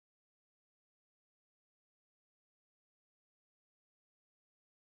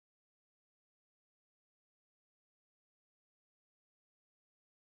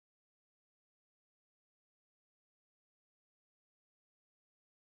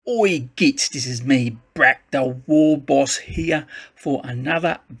Oi gits, this is me, Brak the Warboss here for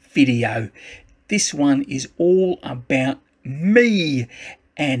another video. This one is all about me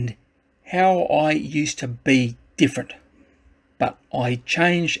and how I used to be different. But I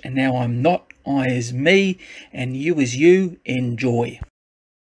changed and now I'm not. I is me and you is you. Enjoy.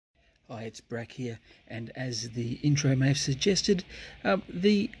 Hi, it's Brak here, and as the intro may have suggested,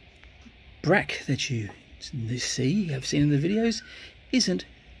 the Brak that you have seen in the videos isn't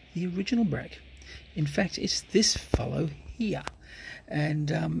the original Brak. In fact, it's this fellow here,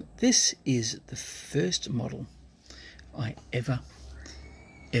 and this is the first model I ever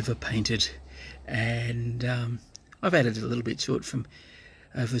painted, and I've added a little bit to it from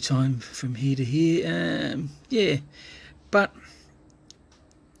over time, from here to here. Yeah, but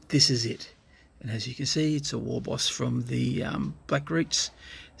this is it. And as you can see, it's a Warboss from the Black Roots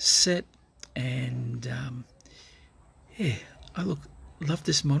set, and yeah, I love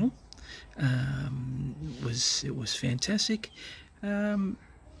this model. It was fantastic.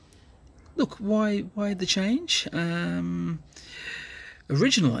 Look, why the change?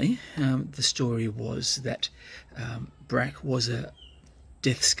 Originally, the story was that Brak was a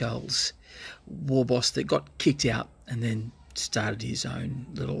deffskulls Warboss that got kicked out and then started his own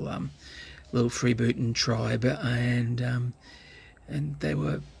little freebooting tribe, and they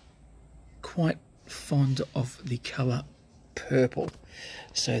were quite fond of the colour purple,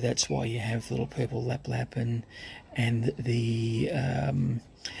 so that's why you have the little purple lap and the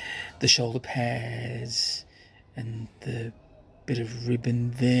shoulder pads and the bit of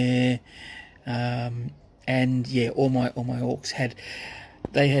ribbon there, and yeah, all my orcs had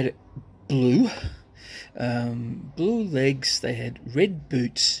blue legs, they had red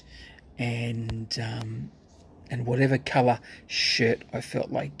boots, and whatever colour shirt I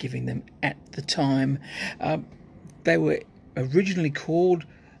felt like giving them at the time. They were originally called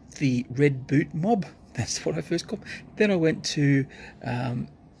the Red Boot Mob. That's what I first called. Then I went to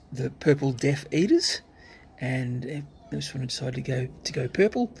the Purple Death Eaters, and this one I decided to go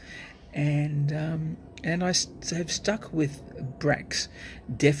purple, and I have stuck with Brak's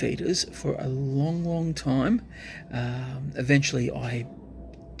Death Eaters for a long time. Eventually I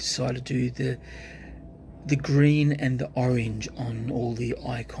decided to do the green and the orange on all the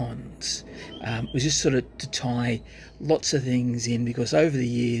icons. It was just sort of to tie lots of things in, because over the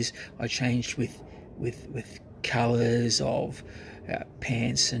years I changed with colours of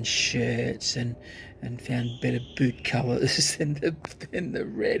pants and shirts, and found better boot colours than the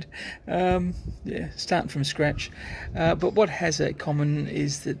red. Yeah, starting from scratch. But what has a common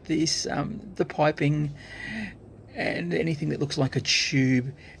is that this the piping and anything that looks like a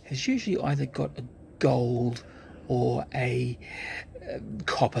tube has usually either got a gold or a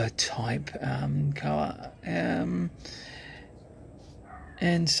copper type colour,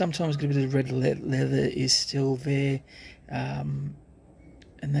 and sometimes a bit of red leather is still there, and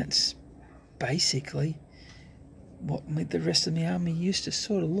that's basically what the rest of the army used to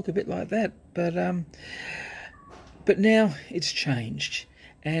sort of look a bit like that. But now it's changed.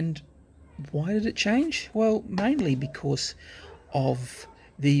 And why did it change? Well, mainly because of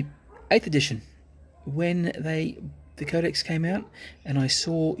the 8th edition, when the codex came out, and I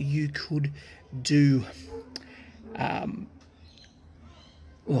saw you could do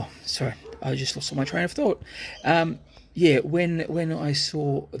oh, sorry, I just lost my train of thought. Yeah, when I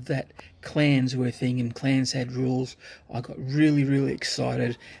saw that clans were a thing and clans had rules, I got really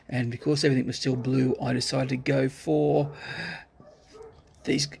excited, and because everything was still blue, I decided to go for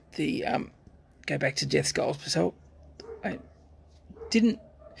go back to deffskulls. So I didn't,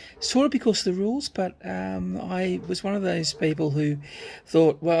 sort of because of the rules, but I was one of those people who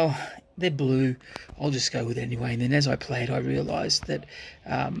thought, well, they're blue, I'll just go with it anyway. And then as I played, I realised that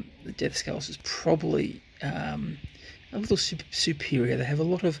the deffskulls is probably a little superior. They have a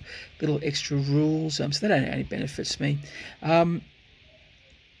lot of little extra rules, so that only benefits me.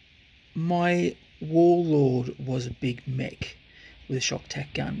 My warlord was a big mech with a shock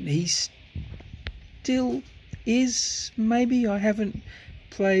tack gun. He still is, maybe. I haven't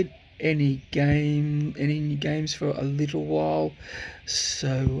played any games for a little while,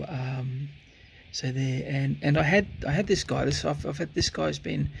 so there. And I had this guy. I've had this guy's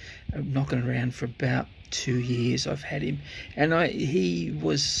been knocking around for about 2 years. I've had him, and he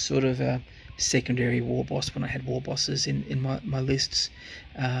was sort of a secondary Warboss when I had Warbosses in my lists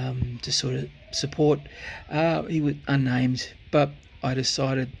to sort of support. He was unnamed, but I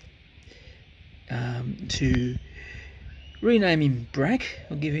decided to rename him Brak.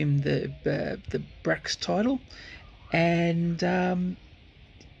 I'll give him the Brak's title, and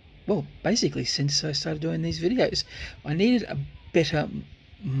well, basically since I started doing these videos, I needed a better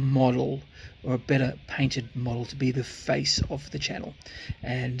model, or a better painted model, to be the face of the channel.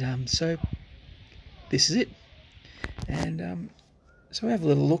 And so this is it. And so have a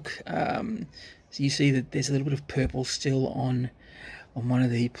little look. So you see that there's a little bit of purple still on one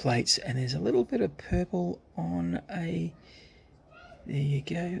of the plates, and there's a little bit of purple on a, there you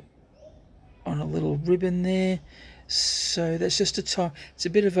go, on a little ribbon there. So that's just a tie. It's a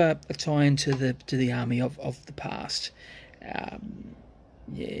bit of a tie into the army of the past.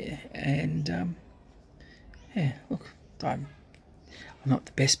 Yeah, and yeah, look, I'm not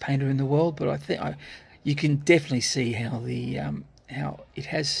the best painter in the world, but I think you can definitely see how how it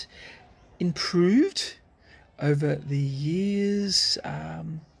has improved over the years.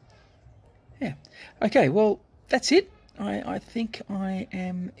 Yeah. Okay, well, that's it. I think I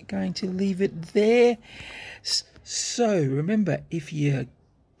am going to leave it there. So remember, if you're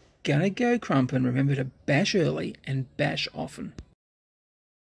gonna go crumping, remember to bash early and bash often.